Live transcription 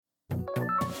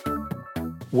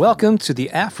Welcome to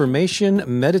the Affirmation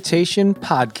Meditation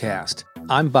Podcast.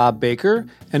 I'm Bob Baker,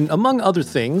 and among other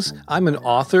things, I'm an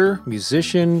author,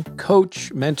 musician,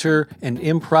 coach, mentor, and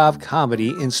improv comedy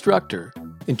instructor.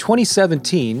 In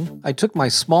 2017, I took my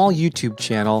small YouTube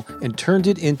channel and turned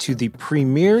it into the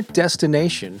premier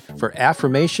destination for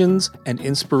affirmations and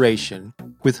inspiration,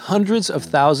 with hundreds of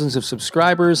thousands of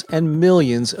subscribers and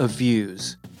millions of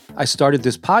views. I started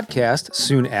this podcast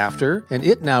soon after, and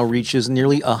it now reaches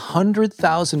nearly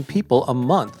 100,000 people a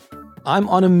month. I'm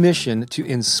on a mission to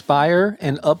inspire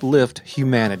and uplift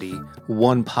humanity,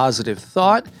 one positive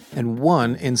thought and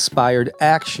one inspired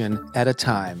action at a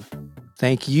time.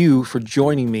 Thank you for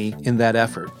joining me in that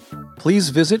effort. Please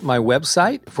visit my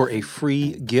website for a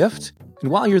free gift. And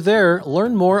while you're there,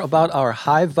 learn more about our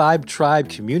High Vibe Tribe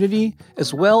community,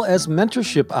 as well as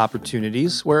mentorship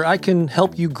opportunities where I can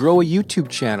help you grow a YouTube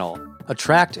channel,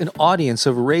 attract an audience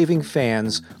of raving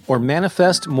fans, or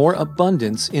manifest more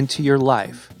abundance into your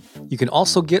life. You can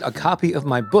also get a copy of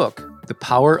my book, The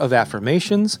Power of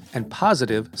Affirmations and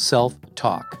Positive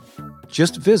Self-Talk.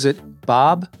 Just visit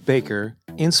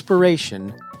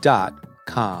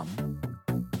bobbakerinspiration.com.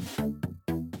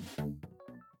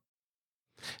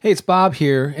 Hey, it's Bob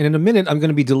here, and in a minute I'm going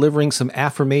to be delivering some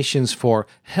affirmations for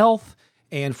health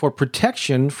and for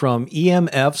protection from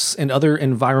EMFs and other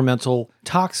environmental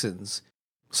toxins.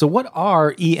 So what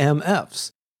are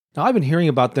EMFs? Now, I've been hearing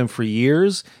about them for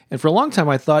years, and for a long time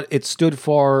I thought it stood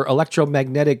for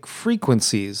electromagnetic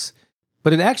frequencies,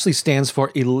 but it actually stands for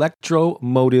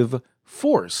electromotive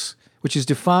force, which is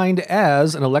defined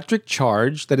as an electric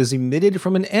charge that is emitted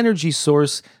from an energy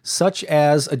source such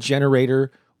as a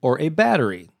generator or a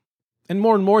battery. And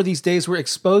more these days, we're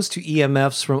exposed to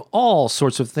EMFs from all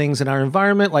sorts of things in our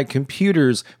environment, like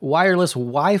computers, wireless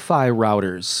Wi-Fi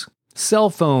routers, cell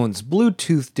phones,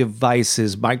 Bluetooth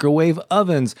devices, microwave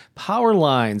ovens, power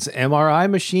lines, MRI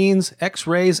machines,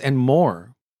 X-rays, and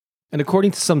more. And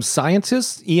according to some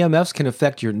scientists, EMFs can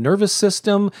affect your nervous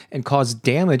system and cause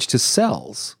damage to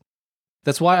cells.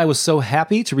 That's why I was so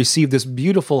happy to receive this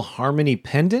beautiful Harmony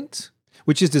pendant,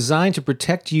 which is designed to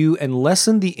protect you and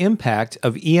lessen the impact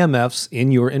of EMFs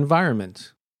in your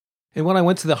environment. And when I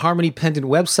went to the Harmony Pendant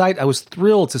website, I was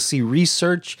thrilled to see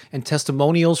research and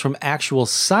testimonials from actual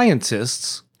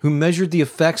scientists who measured the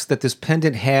effects that this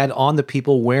pendant had on the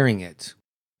people wearing it.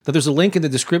 Now, there's a link in the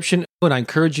description, and I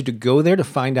encourage you to go there to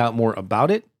find out more about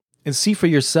it and see for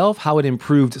yourself how it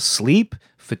improved sleep,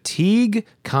 fatigue,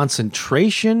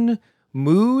 concentration,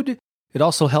 mood. It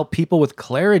also helped people with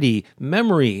clarity,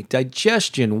 memory,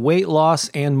 digestion, weight loss,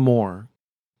 and more.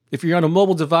 If you're on a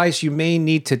mobile device, you may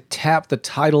need to tap the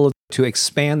title to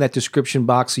expand that description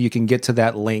box so you can get to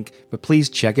that link, but please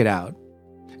check it out.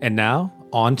 And now,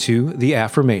 on to the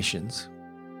affirmations.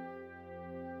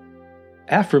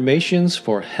 Affirmations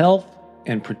for health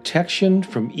and protection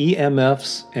from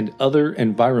EMFs and other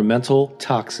environmental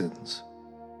toxins.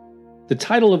 The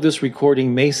title of this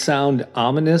recording may sound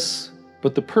ominous,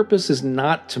 but the purpose is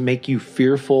not to make you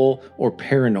fearful or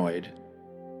paranoid.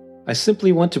 I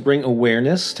simply want to bring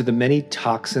awareness to the many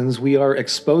toxins we are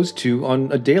exposed to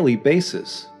on a daily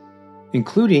basis,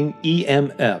 including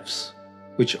EMFs,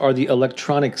 which are the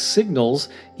electronic signals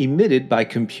emitted by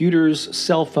computers,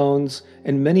 cell phones,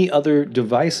 and many other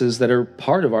devices that are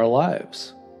part of our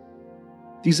lives.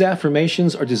 These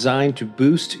affirmations are designed to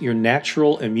boost your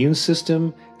natural immune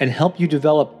system and help you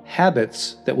develop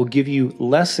habits that will give you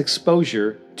less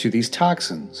exposure to these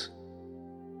toxins.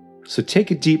 So take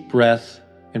a deep breath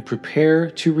and prepare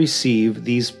to receive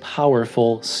these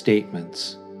powerful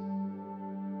statements.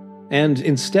 And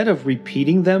instead of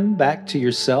repeating them back to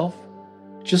yourself,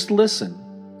 just listen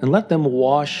and let them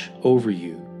wash over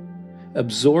you.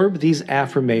 Absorb these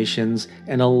affirmations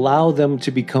and allow them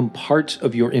to become part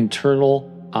of your internal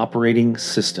operating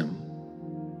system.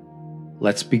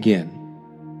 Let's begin.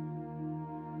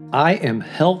 I am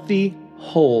healthy,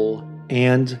 whole,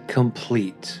 and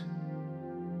complete.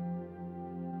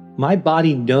 My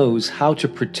body knows how to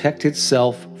protect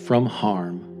itself from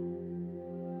harm.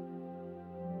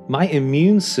 My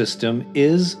immune system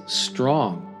is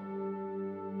strong.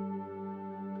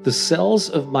 The cells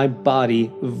of my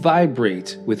body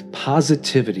vibrate with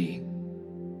positivity.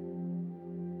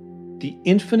 The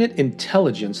infinite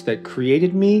intelligence that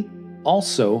created me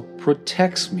also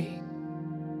protects me.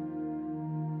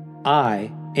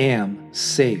 I am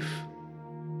safe.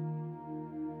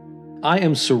 I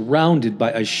am surrounded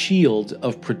by a shield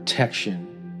of protection.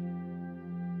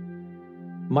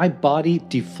 My body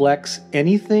deflects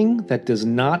anything that does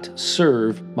not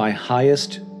serve my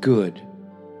highest good.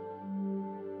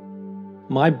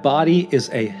 My body is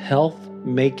a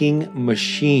health-making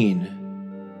machine.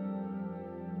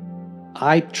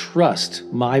 I trust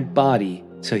my body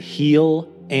to heal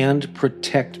and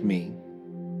protect me.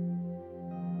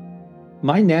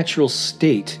 My natural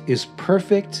state is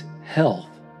perfect health.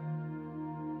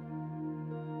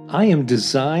 I am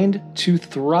designed to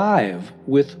thrive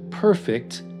with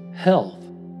perfect health.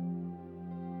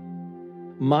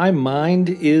 My mind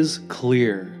is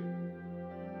clear.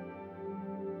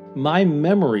 My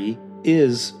memory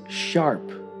is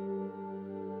sharp.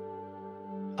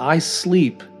 I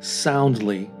sleep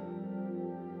soundly.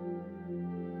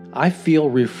 I feel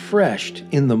refreshed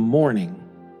in the morning.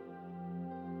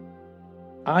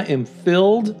 I am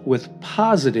filled with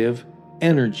positive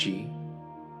energy.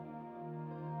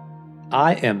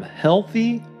 I am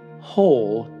healthy,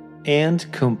 whole,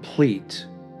 and complete.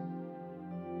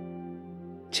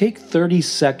 Take 30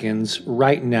 seconds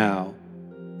right now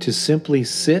to simply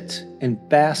sit and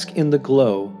bask in the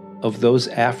glow of those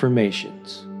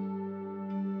affirmations.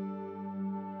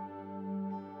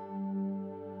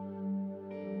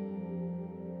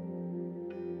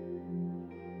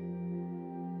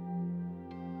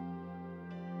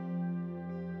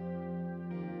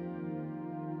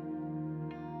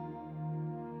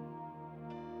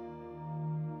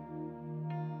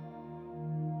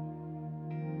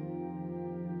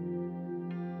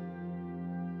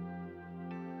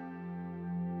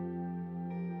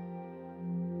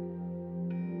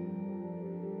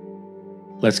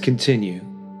 Let's continue.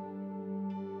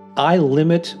 I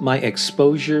limit my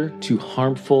exposure to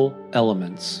harmful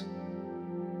elements.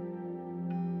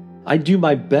 I do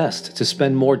my best to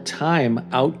spend more time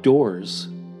outdoors.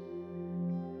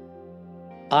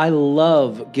 I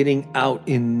love getting out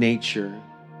in nature.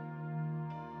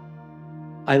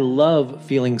 I love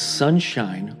feeling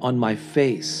sunshine on my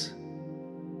face.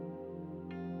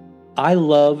 I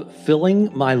love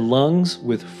filling my lungs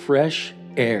with fresh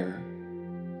air.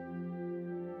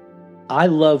 I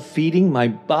love feeding my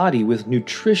body with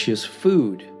nutritious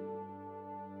food.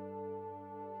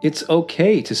 It's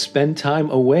okay to spend time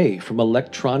away from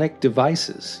electronic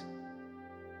devices.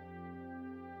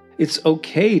 It's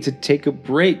okay to take a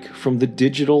break from the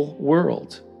digital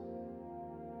world.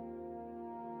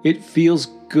 It feels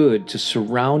good to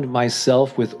surround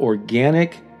myself with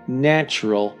organic,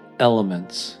 natural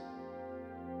elements.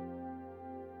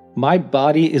 My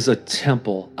body is a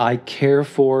temple I care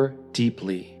for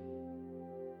deeply.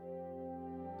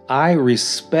 I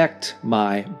respect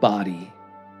my body.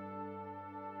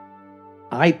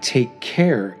 I take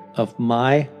care of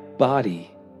my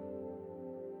body.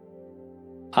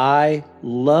 I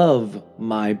love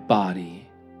my body.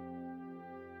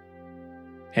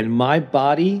 And my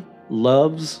body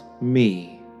loves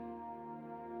me.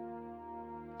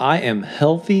 I am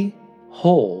healthy,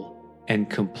 whole, and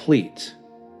complete.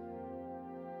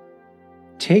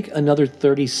 Take another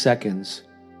 30 seconds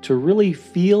to really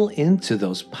feel into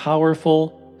those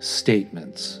powerful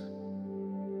statements.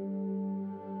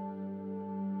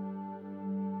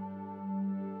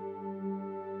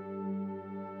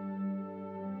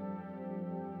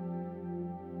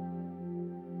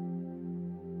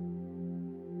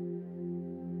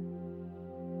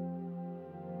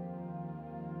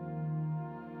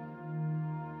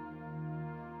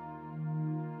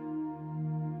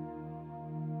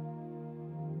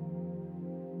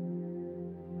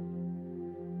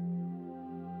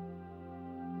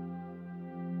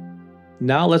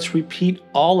 Now let's repeat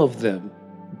all of them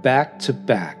back to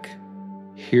back.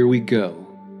 Here we go.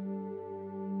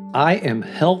 I am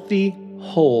healthy,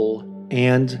 whole,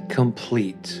 and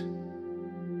complete.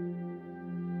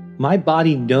 My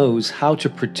body knows how to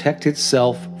protect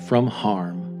itself from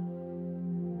harm.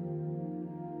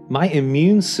 My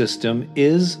immune system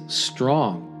is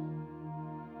strong.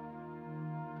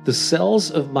 The cells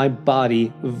of my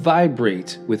body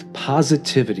vibrate with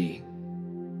positivity.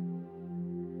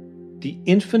 The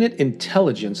infinite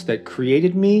intelligence that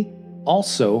created me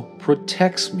also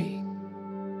protects me.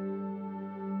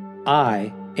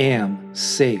 I am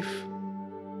safe.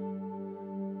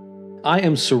 I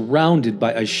am surrounded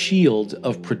by a shield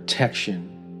of protection.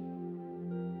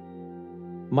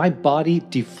 My body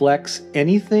deflects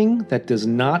anything that does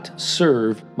not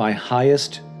serve my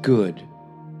highest good.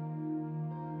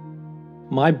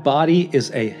 My body is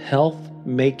a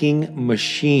health-making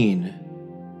machine.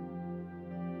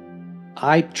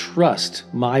 I trust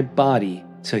my body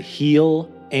to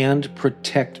heal and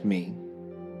protect me.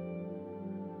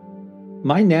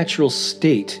 My natural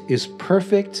state is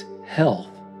perfect health.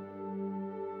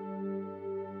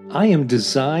 I am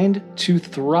designed to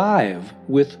thrive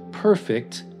with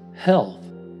perfect health.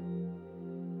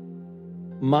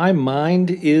 My mind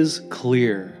is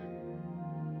clear.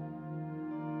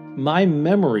 My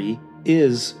memory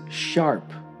is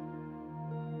sharp.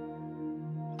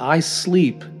 I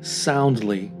sleep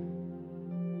soundly.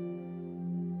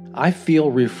 I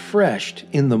feel refreshed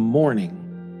in the morning.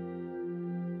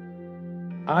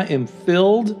 I am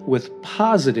filled with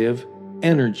positive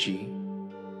energy.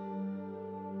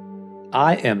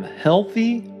 I am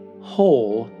healthy,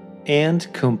 whole,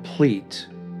 and complete.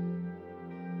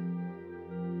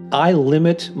 I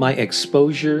limit my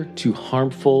exposure to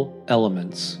harmful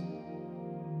elements.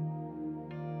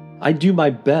 I do my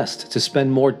best to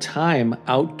spend more time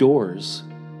outdoors.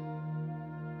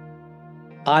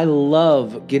 I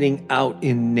love getting out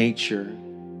in nature.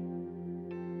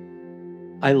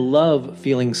 I love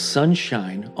feeling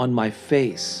sunshine on my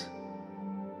face.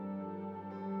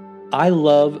 I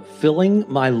love filling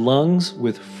my lungs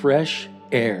with fresh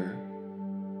air.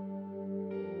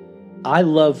 I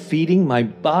love feeding my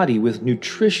body with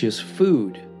nutritious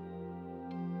food.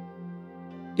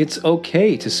 It's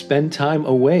okay to spend time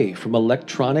away from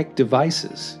electronic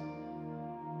devices.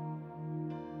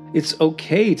 It's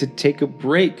okay to take a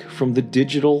break from the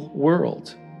digital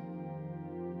world.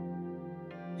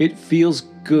 It feels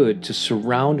good to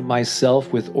surround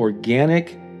myself with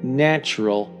organic,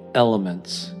 natural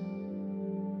elements.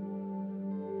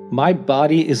 My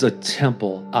body is a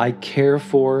temple I care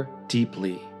for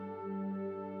deeply.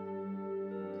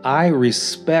 I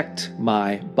respect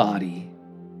my body.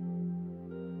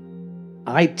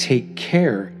 I take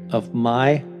care of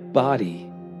my body.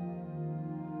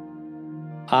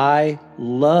 I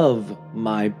love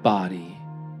my body.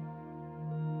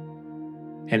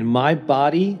 And my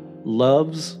body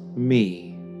loves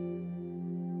me.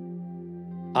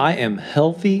 I am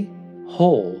healthy,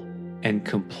 whole, and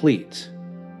complete.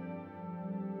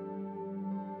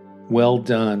 Well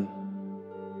done.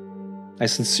 I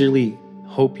sincerely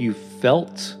hope you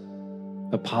felt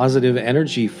a positive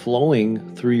energy flowing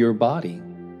through your body.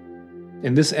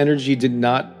 And this energy did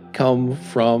not come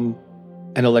from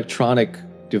an electronic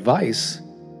device.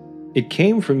 It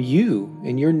came from you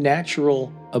and your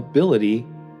natural ability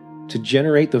to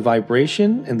generate the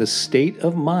vibration and the state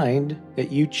of mind that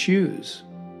you choose.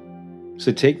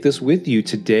 So take this with you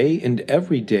today and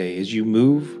every day as you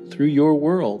move through your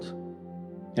world.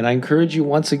 And I encourage you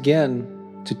once again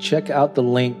to check out the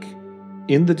link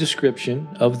in the description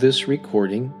of this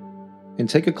recording and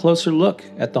take a closer look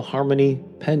at the Harmony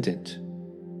pendant.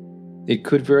 It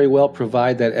could very well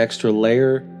provide that extra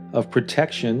layer of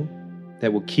protection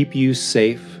that will keep you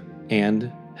safe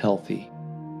and healthy.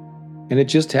 And it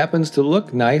just happens to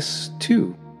look nice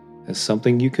too, as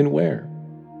something you can wear.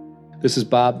 This is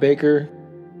Bob Baker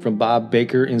from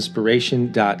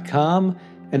bobbakerinspiration.com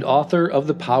and author of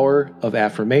The Power of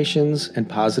Affirmations and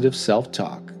Positive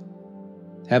Self-Talk.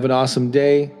 Have an awesome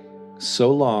day.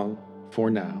 So long for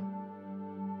now.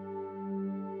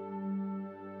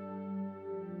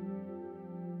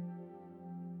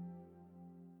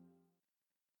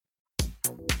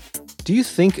 Do you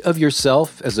think of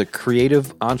yourself as a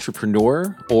creative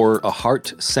entrepreneur or a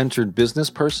heart-centered business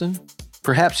person?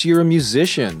 Perhaps you're a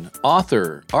musician,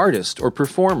 author, artist, or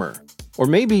performer. Or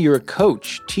maybe you're a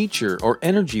coach, teacher, or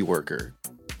energy worker.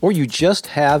 Or you just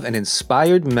have an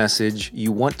inspired message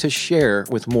you want to share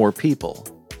with more people.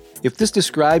 If this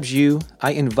describes you,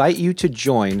 I invite you to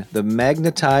join the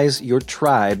Magnetize Your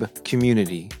Tribe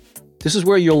community. This is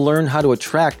where you'll learn how to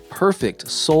attract perfect,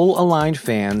 soul-aligned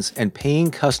fans and paying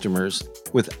customers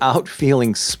without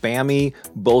feeling spammy,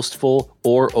 boastful,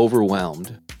 or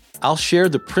overwhelmed. I'll share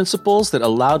the principles that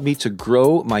allowed me to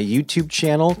grow my YouTube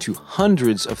channel to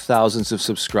hundreds of thousands of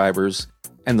subscribers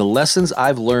and the lessons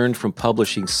I've learned from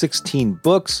publishing 16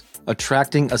 books,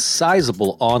 attracting a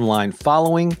sizable online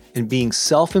following, and being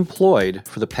self-employed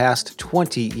for the past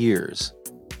 20 years.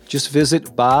 Just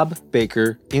visit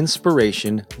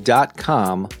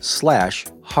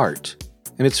bobbakerinspiration.com/heart,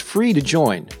 and it's free to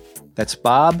join. That's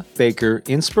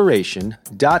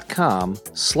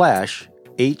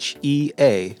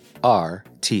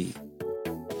bobbakerinspiration.com/HEART.